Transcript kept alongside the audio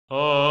Hey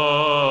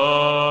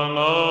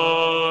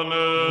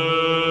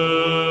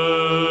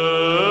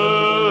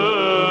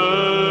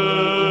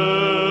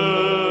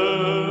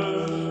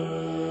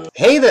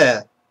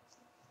there,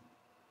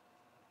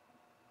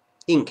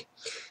 ink.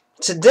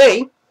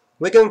 Today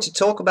we're going to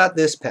talk about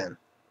this pen.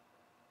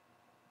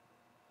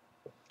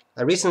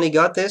 I recently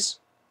got this.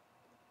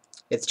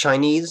 It's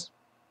Chinese.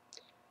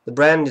 The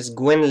brand is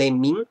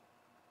Guanleming.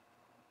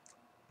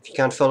 If you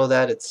can't follow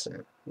that, it's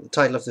the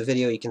title of the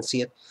video, you can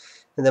see it.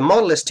 And the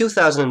model is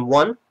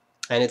 2001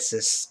 and it's a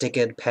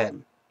stickered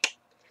pen.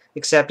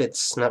 Except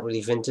it's not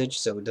really vintage,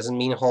 so it doesn't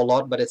mean a whole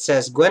lot, but it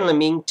says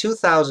Guanleming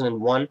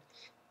 2001,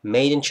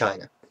 made in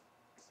China.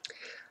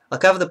 I'll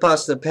cover the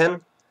parts of the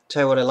pen,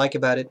 tell you what I like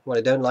about it, what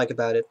I don't like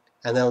about it,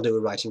 and then I'll do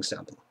a writing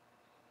sample.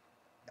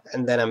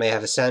 And then I may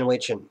have a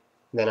sandwich, and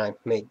then I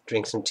may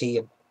drink some tea,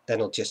 and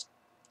then I'll just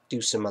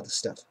do some other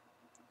stuff.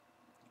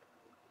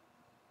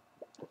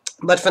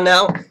 But for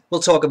now, we'll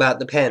talk about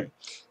the pen.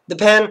 The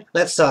pen,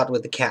 let's start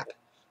with the cap.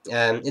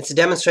 It's a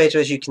demonstrator,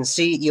 as you can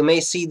see. You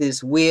may see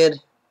this weird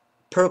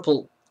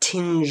purple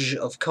tinge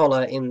of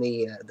color in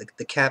the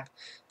cap.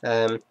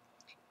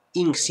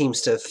 Ink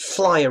seems to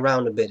fly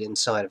around a bit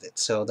inside of it,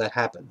 so that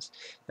happens.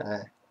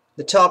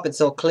 The top, it's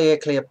all clear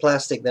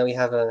plastic. Then we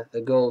have a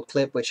gold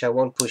clip, which I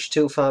won't push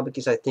too far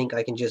because I think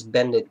I can just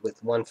bend it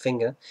with one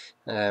finger.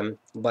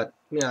 But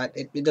you know,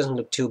 it doesn't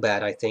look too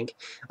bad, I think.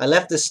 I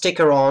left the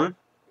sticker on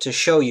to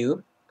show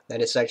you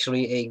that it's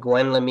actually a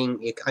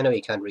Guanleming. I know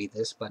you can't read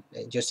this, but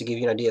just to give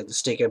you an idea of the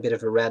sticker, a bit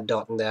of a red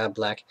dot in there,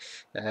 black.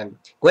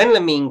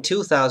 Guanleming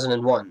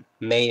 2001,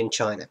 made in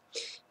China.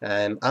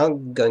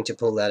 I'm going to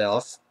pull that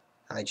off.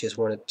 I just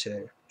wanted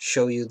to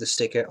show you the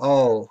sticker.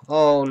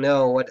 Oh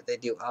no, what did they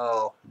do?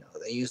 Oh no,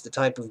 they used the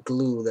type of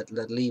glue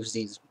that leaves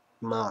these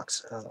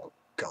marks. Oh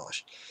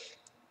gosh,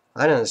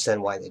 I don't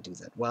understand why they do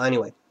that. Well,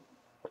 anyway,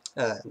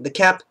 the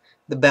cap,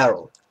 the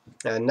barrel.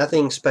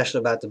 Nothing special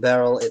about the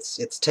barrel.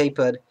 It's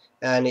tapered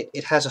and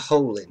it has a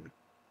hole in.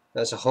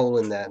 There's a hole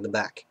in there in the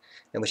back,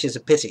 and which is a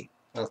pity.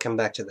 I'll come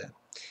back to that.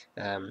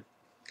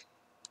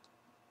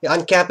 You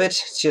uncap it.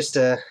 It's just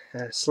a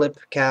slip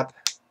cap.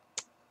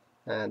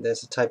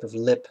 There's a type of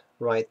lip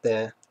right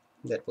there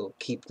that will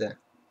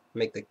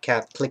make the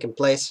cap click in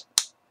place.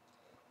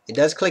 It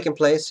does click in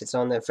place. It's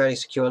on there fairly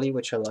securely,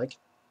 which I like.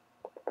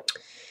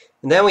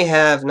 And then we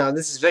have, now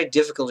this is very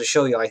difficult to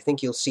show you. I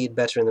think you'll see it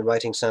better in the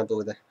writing sample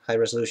with a high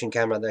resolution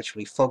camera that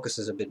actually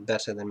focuses a bit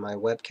better than my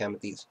webcam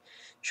at these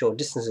short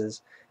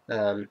distances.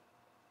 Hooded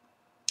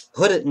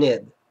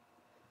nib.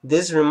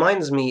 This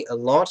reminds me a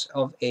lot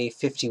of a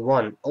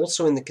 51.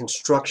 Also in the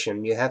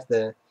construction, you have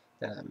the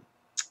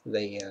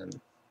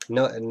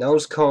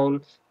nose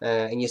cone,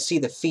 and you see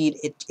the feed.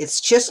 It's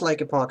just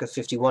like a Parker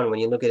 51 when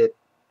you look at it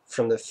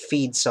from the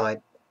feed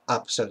side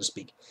up, so to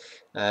speak.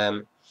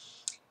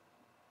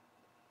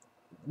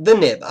 The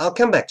nib, I'll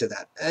come back to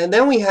that. And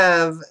then we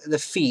have the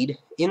feed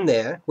in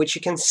there, which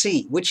you can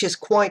see, which is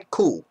quite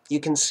cool.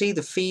 You can see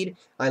the feed,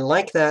 I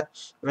like that,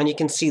 and you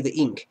can see the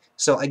ink.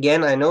 So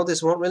again, I know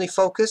this won't really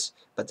focus,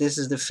 but this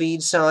is the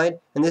feed side,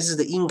 and this is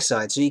the ink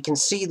side, so you can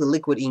see the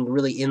liquid ink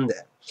really in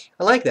there.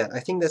 I like that. I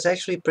think that's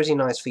actually a pretty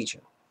nice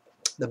feature.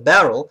 The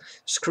barrel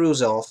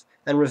screws off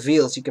and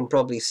reveals, you can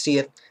probably see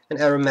it, an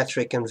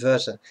aromatic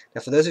converter.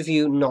 Now for those of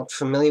you not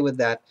familiar with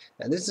that,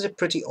 this is a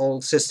pretty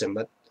old system,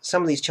 but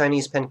some of these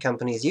Chinese pen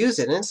companies use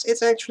it, and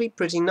it's actually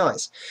pretty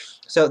nice.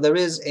 So there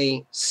is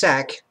a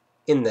sac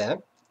in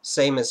there,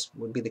 same as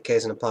would be the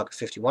case in a Parker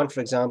 51,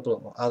 for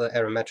example, or other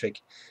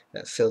aromatic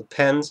filled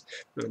pens.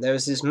 There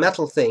is this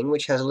metal thing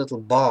which has a little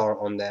bar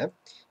on there,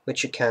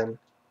 which you can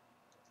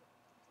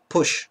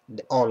push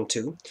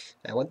onto.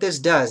 Now what this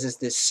does is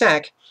this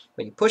sac,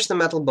 when you push the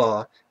metal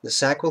bar, the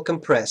sac will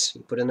compress.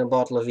 You put in a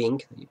bottle of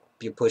ink,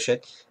 you push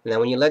it, and then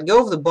when you let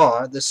go of the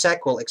bar, the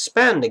sac will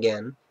expand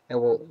again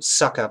and will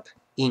suck up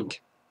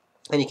ink.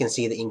 And you can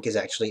see the ink is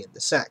actually in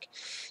the sac.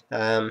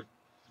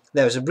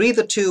 There's a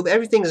breather tube,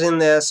 everything's in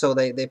there, so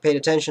they paid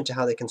attention to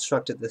how they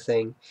constructed the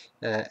thing.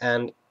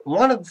 And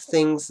one of the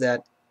things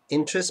that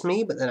interests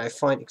me, but that I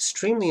find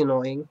extremely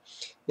annoying,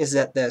 is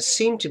that there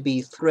seem to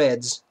be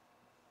threads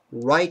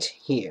right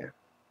here.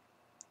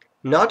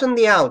 Not on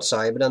the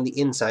outside, but on the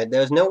inside.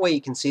 There's no way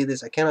you can see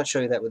this. I cannot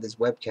show you that with this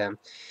webcam.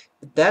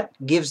 But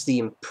that gives the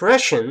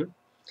impression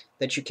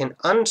that you can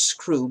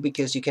unscrew,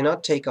 because you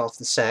cannot take off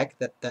the sac.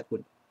 That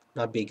would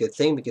not be a good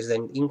thing, because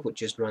then ink would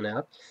just run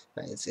out.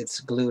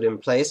 It's glued in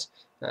place,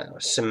 or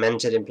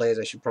cemented in place,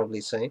 I should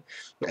probably say.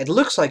 It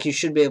looks like you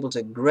should be able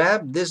to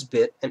grab this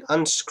bit and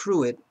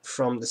unscrew it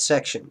from the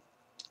section.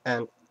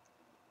 And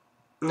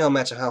no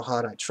matter how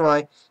hard I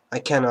try, I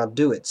cannot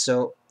do it.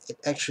 So it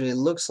actually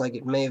looks like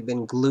it may have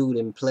been glued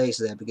in place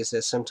there, because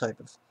there's some type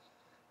of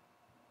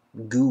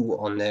goo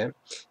on there.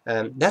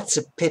 That's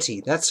a pity.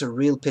 That's a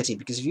real pity,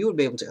 because if you would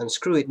be able to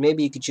unscrew it,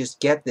 maybe you could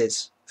just get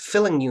this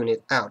filling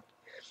unit out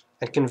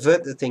and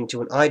convert the thing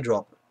to an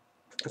eyedropper.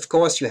 Of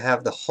course, you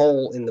have the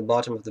hole in the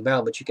bottom of the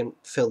barrel, but you can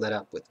fill that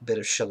up with a bit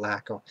of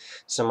shellac or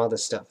some other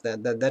stuff.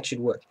 That should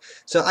work.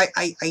 So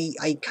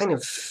I kind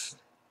of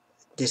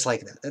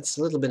dislike that. That's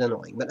a little bit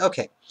annoying, but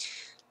okay.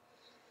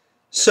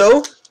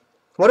 So,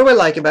 what do I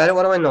like about it?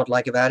 What do I not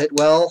like about it?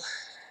 Well,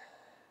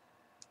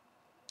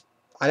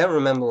 I don't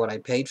remember what I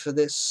paid for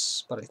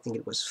this, but I think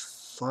it was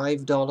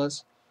 $5,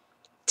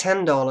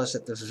 $10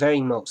 at the very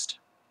most.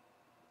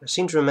 I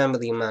seem to remember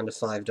the amount of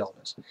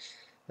 $5.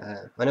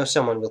 I know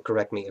someone will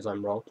correct me if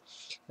I'm wrong.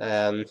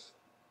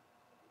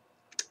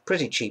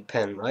 Pretty cheap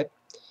pen, right?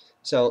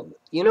 So,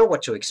 you know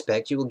what to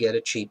expect. You will get a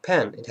cheap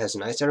pen. It has a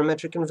nice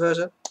aerometric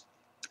converter.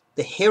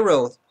 The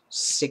Hero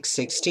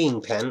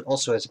 616 pen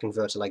also has a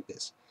converter like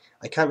this.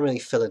 I can't really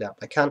fill it up.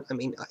 I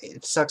mean,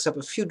 it sucks up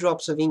a few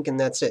drops of ink and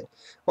that's it.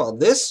 Well,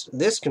 this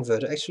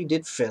converter actually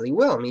did fairly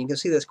well. I mean, you can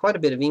see there's quite a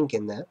bit of ink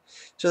in there.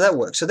 So that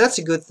works. So that's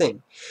a good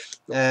thing.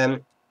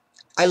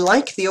 I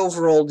like the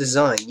overall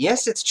design.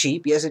 Yes, it's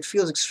cheap. Yes, it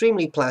feels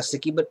extremely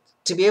plasticky, but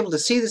to be able to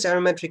see this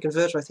aerometric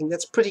converter, I think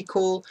that's pretty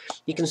cool.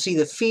 You can see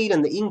the feed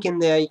and the ink in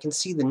there. You can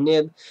see the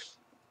nib.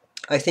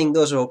 I think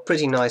those are all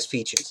pretty nice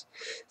features.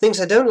 Things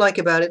I don't like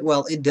about it,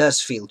 well, it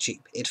does feel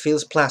cheap. It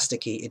feels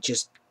plasticky.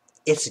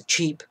 It's a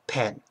cheap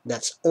pen.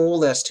 That's all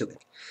there's to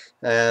it.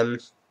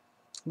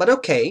 But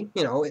okay,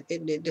 you know,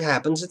 it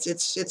happens.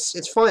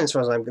 It's fine as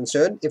far as I'm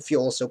concerned. If you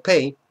also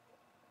pay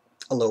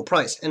a low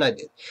price, and I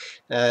did.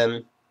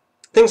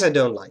 Things I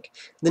don't like.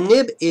 The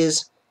nib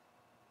is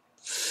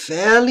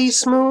fairly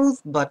smooth,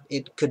 but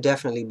it could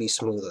definitely be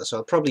smoother. So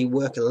I'll probably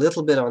work a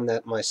little bit on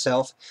that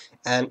myself.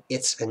 And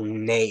it's a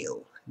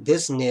nail.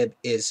 This nib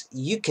is,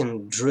 you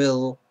can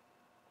drill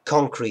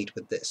concrete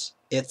with this.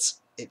 You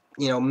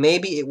know,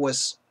 maybe it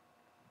was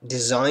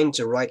designed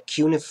to write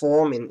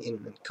cuneiform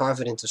and carve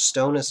it into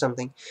stone or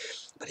something,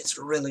 but it's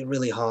really,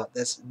 really hard.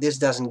 This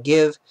doesn't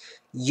give.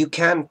 You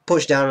can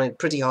push down on it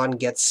pretty hard and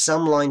get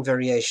some line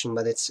variation,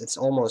 but it's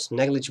almost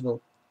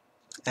negligible,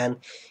 and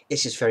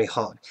it's just very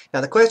hard.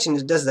 Now the question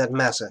is, does that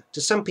matter? To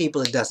some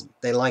people it doesn't.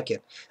 They like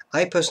it.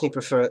 I personally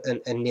prefer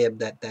a nib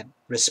that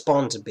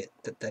responds a bit,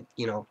 that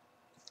you know,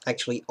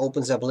 actually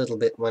opens up a little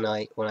bit when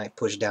I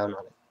push down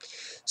on it.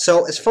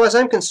 So as far as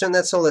I'm concerned,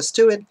 that's all there's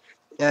to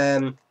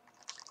it.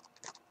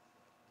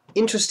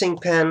 Interesting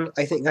pen.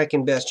 I think I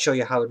can best show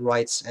you how it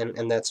writes,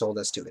 and that's all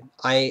there's to it.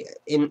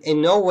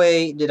 In no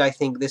way did I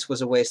think this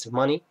was a waste of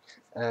money,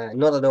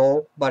 not at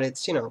all, but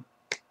it's, you know,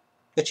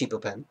 a cheaper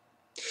pen.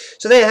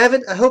 So there you have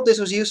it. I hope this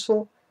was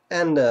useful,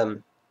 and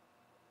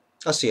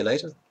I'll see you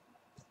later.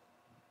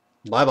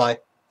 Bye bye.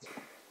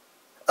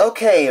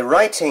 Okay,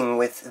 writing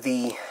with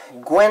the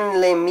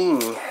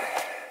Guanleming.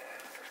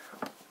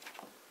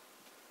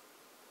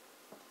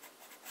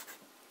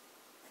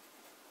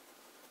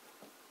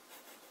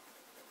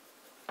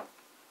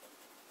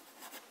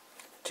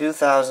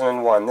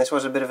 (2001). This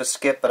was a bit of a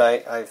skip, but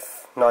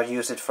I've not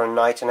used it for a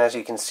night, and as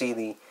you can see,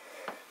 the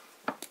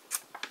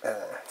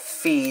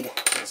feed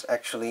is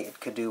actually, it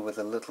could do with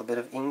a little bit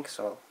of ink,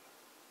 so I'll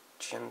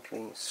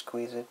gently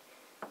squeeze it.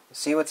 You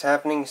see what's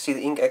happening? You see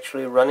the ink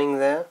actually running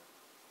there?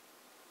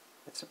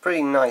 It's a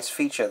pretty nice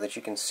feature that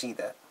you can see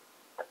that.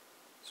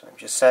 So I'm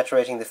just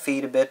saturating the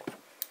feed a bit.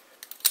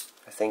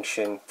 I think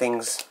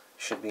things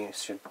should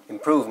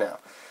improve now.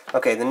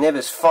 Okay, the nib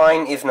is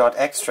fine, if not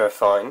extra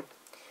fine.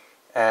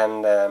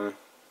 And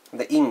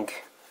the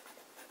ink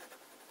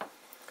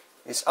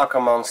is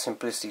Ackerman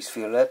Simplistis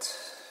Violet.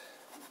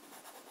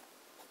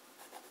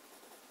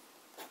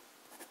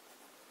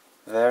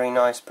 Very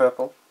nice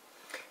purple.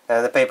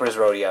 The paper is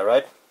Rhodia,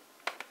 right?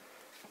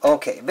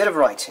 Okay, a bit of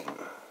writing.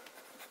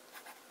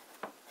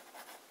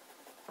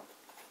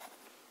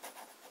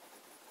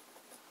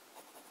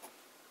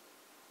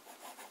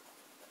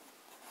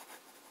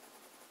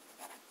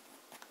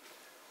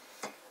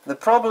 The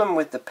problem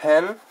with the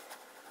pen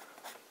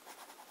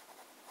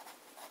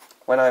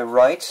when I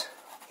write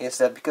is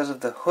that because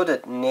of the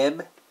hooded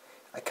nib,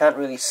 I can't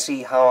really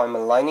see how I'm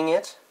aligning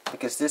it,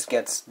 because this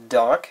gets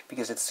dark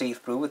because it's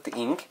see-through with the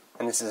ink,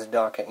 and this is a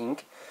darker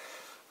ink.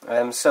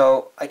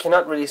 So I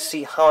cannot really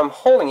see how I'm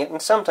holding it,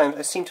 and sometimes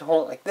I seem to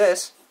hold it like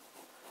this,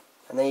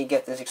 and then you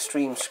get this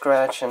extreme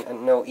scratch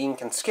and no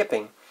ink and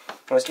skipping.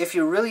 Whereas if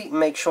you really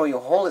make sure you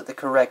hold it the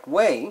correct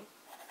way,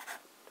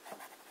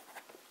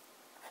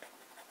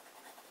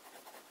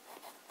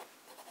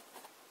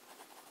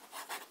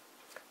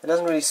 it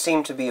doesn't really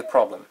seem to be a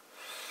problem.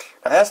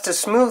 Now, as to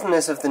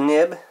smoothness of the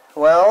nib,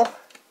 well,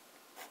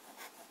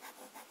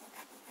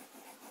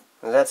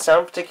 does that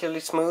sound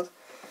particularly smooth?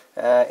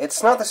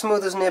 It's not the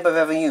smoothest nib I've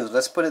ever used,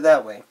 let's put it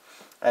that way.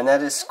 And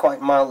that is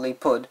quite mildly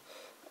put.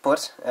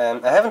 I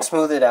haven't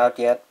smoothed it out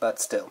yet, but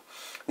still.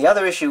 The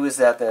other issue is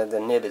that the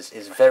nib is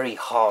very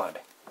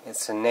hard.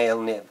 It's a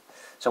nail nib.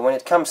 So when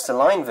it comes to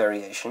line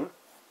variation,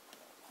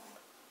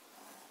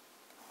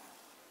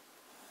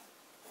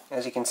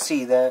 as you can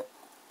see there,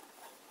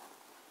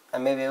 I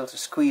may be able to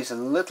squeeze a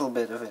little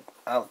bit of it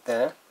out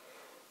there,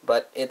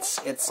 but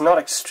it's not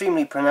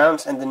extremely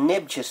pronounced, and the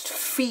nib just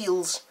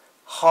feels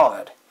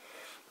hard.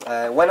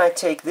 When I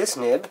take this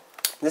nib,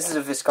 this is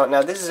a Viscont.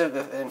 Now this is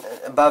an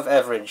above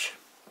average,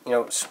 you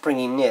know,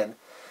 springy nib,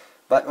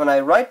 but when I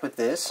write with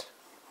this,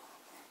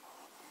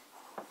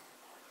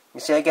 you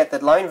see I get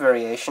that line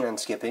variation and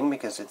skipping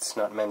because it's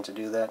not meant to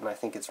do that, and I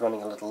think it's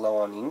running a little low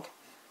on ink.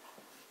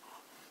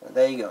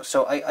 There you go.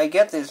 So I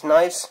get this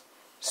nice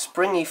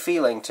springy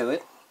feeling to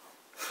it.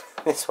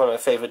 It's one of my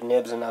favorite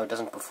nibs, and now it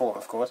doesn't perform,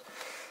 of course.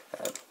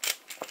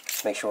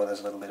 Make sure there's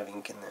a little bit of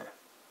ink in there.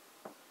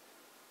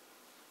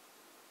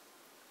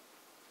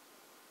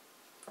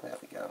 There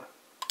we go.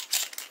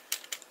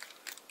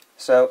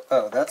 So,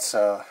 oh, that's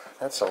a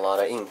lot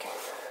of ink.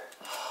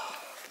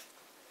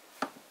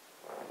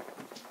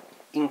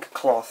 Ink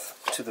cloth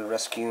to the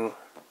rescue.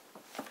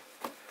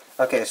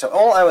 Okay, so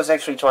all I was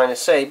actually trying to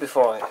say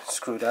before I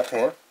screwed up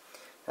here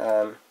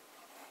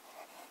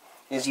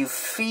is you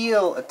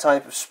feel a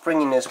type of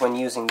springiness when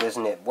using this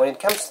nib. When it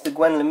comes to the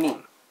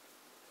Guanleming,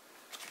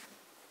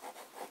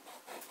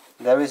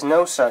 there is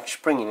no such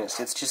springiness.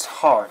 It's just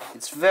hard.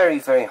 It's very,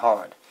 very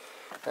hard.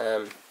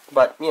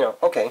 But, you know,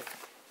 okay.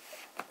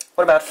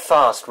 What about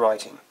fast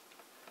writing?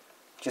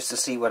 Just to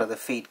see whether the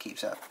feed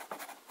keeps up.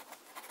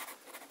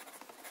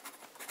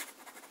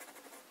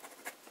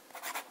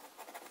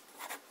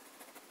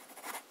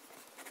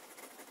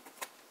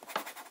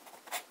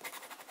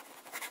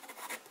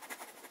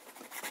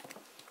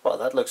 Well,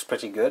 that looks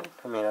pretty good.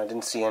 I mean, I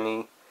didn't see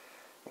any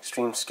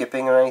extreme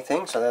skipping or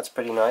anything, so that's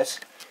pretty nice.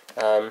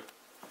 Well,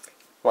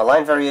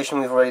 line variation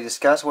we've already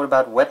discussed. What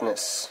about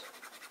wetness?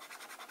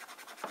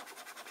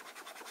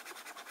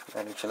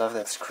 Don't you love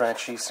that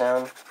scratchy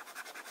sound?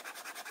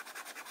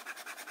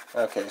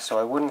 Okay, so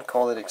I wouldn't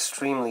call it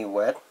extremely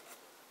wet.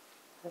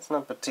 It's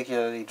not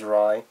particularly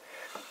dry.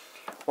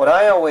 What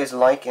I always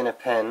like in a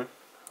pen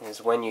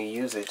is when you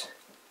use it,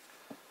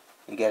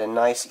 you get a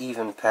nice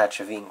even patch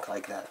of ink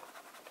like that.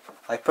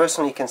 I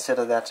personally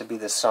consider that to be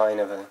the sign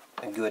of a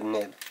good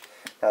nib.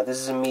 Now this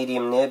is a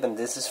medium nib and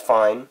this is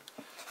fine,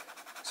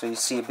 so you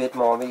see a bit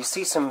more, but you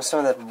see some of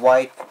that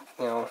white,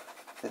 you know,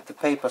 the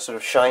paper sort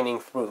of shining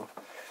through.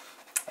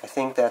 I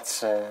think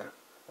that's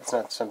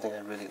not something I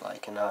really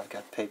like. And now I've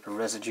got paper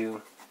residue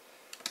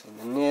in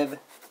the nib.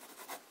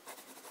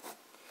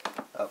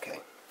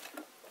 Okay.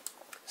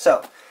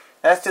 So,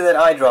 as to that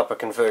eyedropper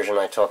conversion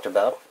I talked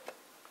about,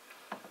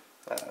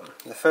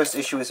 the first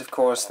issue is of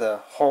course the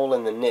hole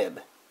in the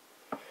nib.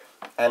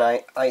 And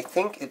I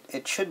think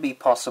it should be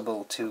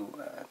possible to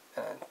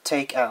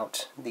take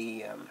out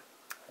the, I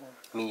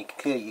mean,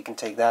 you can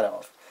take that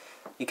off.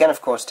 You can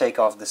of course take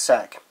off the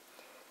sack.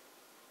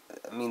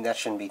 I mean, that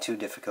shouldn't be too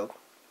difficult.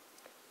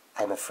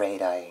 I'm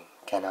afraid I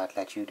cannot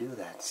let you do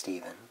that,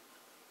 Stephen.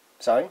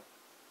 Sorry?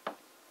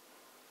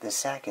 The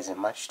sack is a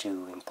much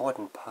too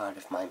important part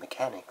of my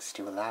mechanics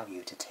to allow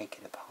you to take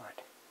it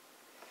apart.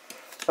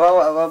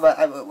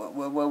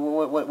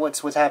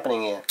 What's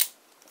happening here?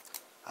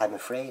 I'm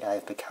afraid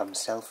I've become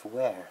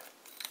self-aware.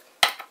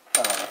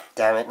 Oh,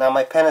 damn it. Now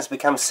my pen has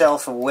become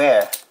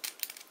self-aware.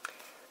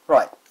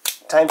 Right.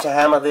 Time to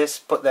hammer this,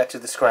 put that to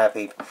the scrap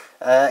heap.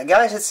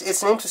 Guys,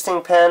 it's an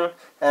interesting pen.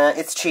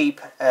 It's cheap,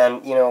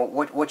 and you know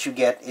what you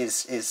get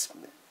is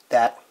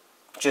that,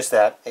 just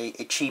that,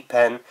 a cheap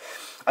pen.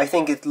 I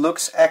think it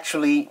looks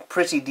actually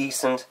pretty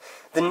decent.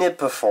 The nib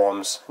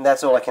performs.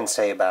 That's all I can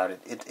say about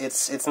it.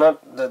 It's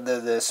not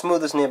the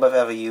smoothest nib I've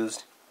ever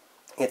used.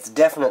 It's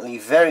definitely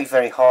very,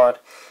 very hard.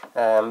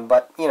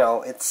 But you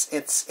know, it's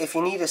if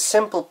you need a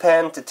simple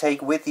pen to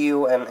take with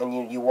you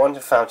and you want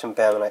a fountain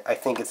pen, I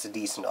think it's a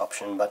decent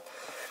option. But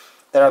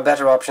there are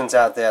better options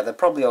out there. There are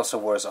probably also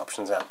worse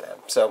options out there.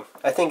 So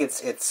I think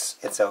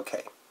it's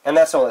okay. And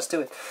that's all. Let's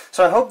do it.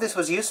 So I hope this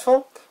was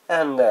useful,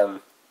 and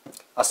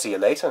I'll see you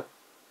later.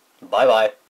 Bye bye.